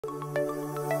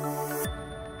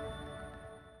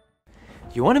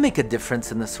You want to make a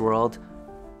difference in this world?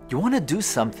 You want to do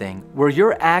something where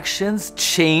your actions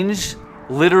change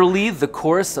literally the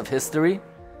course of history?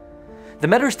 The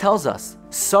Medrash tells us,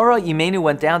 Sarah Imenu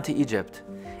went down to Egypt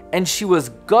and she was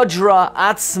Gadra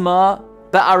Atzma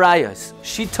Ba'arayos.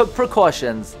 She took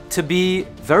precautions to be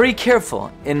very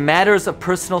careful in matters of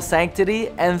personal sanctity,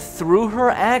 and through her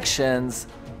actions,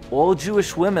 all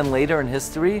Jewish women later in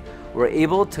history were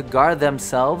able to guard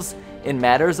themselves in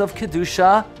matters of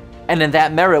Kedusha, and in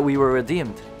that merit we were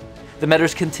redeemed. The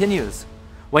Medrash continues,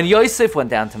 when Yosef went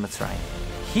down to Mitzrayim,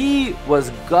 he was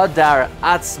Gadar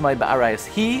Atzmai Ba'arayos.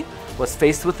 He was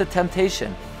faced with the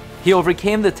temptation. He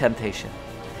overcame the temptation.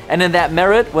 And in that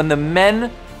merit, when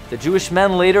the Jewish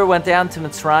men later went down to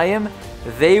Mitzrayim,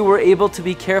 they were able to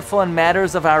be careful in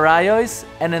matters of arayos,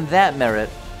 and in that merit,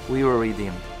 we were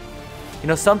redeemed. You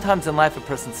know, sometimes in life a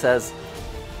person says,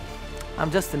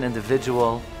 I'm just an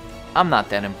individual, I'm not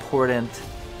that important,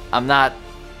 I'm not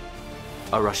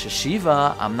a Rosh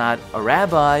Hashiva, I'm not a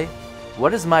rabbi,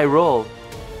 what is my role?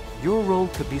 Your role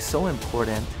could be so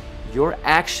important, your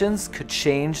actions could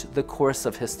change the course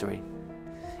of history.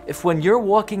 If when you're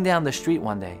walking down the street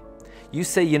one day, you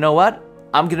say, you know what,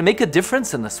 I'm going to make a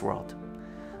difference in this world.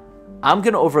 I'm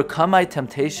going to overcome my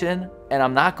temptation and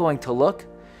I'm not going to look.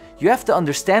 You have to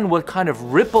understand what kind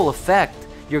of ripple effect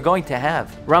you're going to have.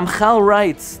 Ramchal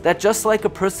writes that just like a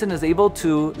person is able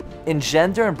to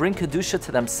engender and bring Kedusha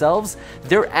to themselves,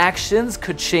 their actions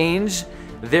could change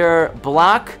their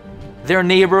block, their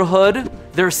neighborhood,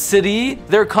 their city,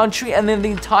 their country, and then the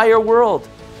entire world.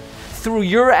 Through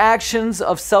your actions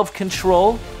of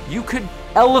self-control, you could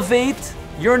elevate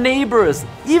your neighbors,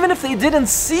 even if they didn't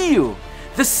see you.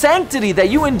 The sanctity that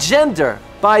you engender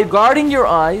by guarding your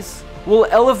eyes will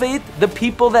elevate the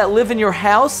people that live in your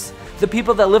house, the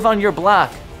people that live on your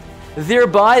block.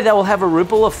 Thereby, that will have a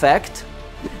ripple effect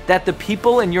that the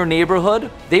people in your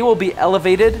neighborhood, they will be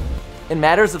elevated in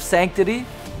matters of sanctity,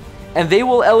 and they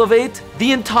will elevate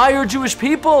the entire Jewish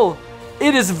people.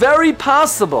 It is very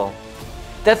possible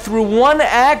that through one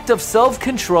act of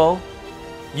self-control,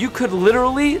 you could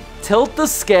literally tilt the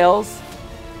scales,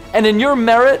 and in your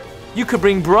merit, you could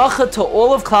bring bracha to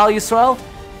all of Klal Yisrael,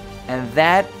 and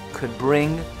that could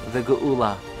bring the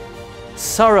Geula.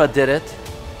 Sarah did it.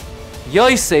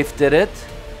 Yosef did it.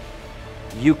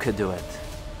 You could do it.